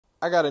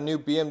I got a new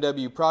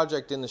BMW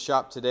project in the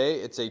shop today.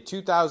 It's a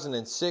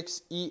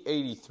 2006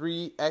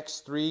 E83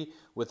 X3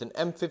 with an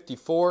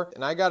M54,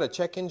 and I got a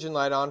check engine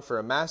light on for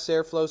a mass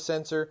airflow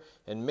sensor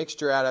and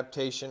mixture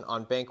adaptation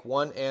on bank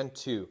 1 and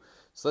 2.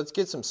 So let's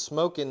get some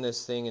smoke in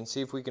this thing and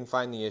see if we can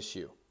find the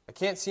issue. I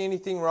can't see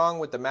anything wrong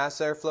with the mass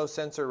airflow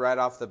sensor right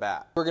off the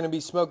bat. We're going to be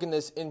smoking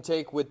this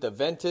intake with the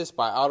Ventus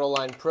by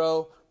Autoline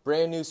Pro.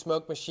 Brand new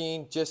smoke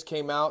machine, just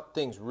came out,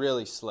 thing's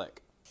really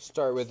slick.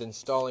 Start with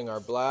installing our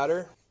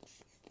bladder.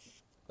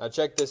 Now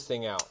check this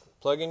thing out.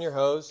 Plug in your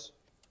hose,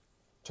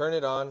 turn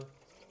it on,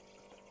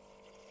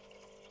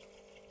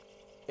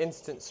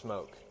 instant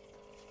smoke.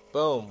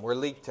 Boom, we're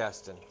leak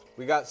testing.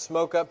 We got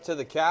smoke up to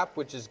the cap,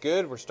 which is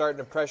good. We're starting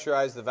to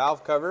pressurize the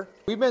valve cover.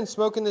 We've been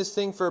smoking this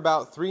thing for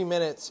about 3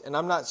 minutes and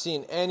I'm not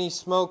seeing any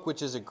smoke,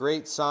 which is a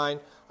great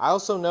sign. I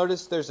also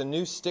noticed there's a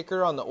new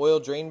sticker on the oil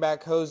drain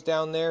back hose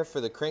down there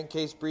for the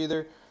crankcase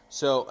breather.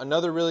 So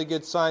another really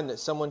good sign that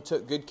someone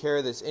took good care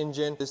of this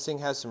engine. This thing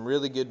has some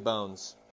really good bones.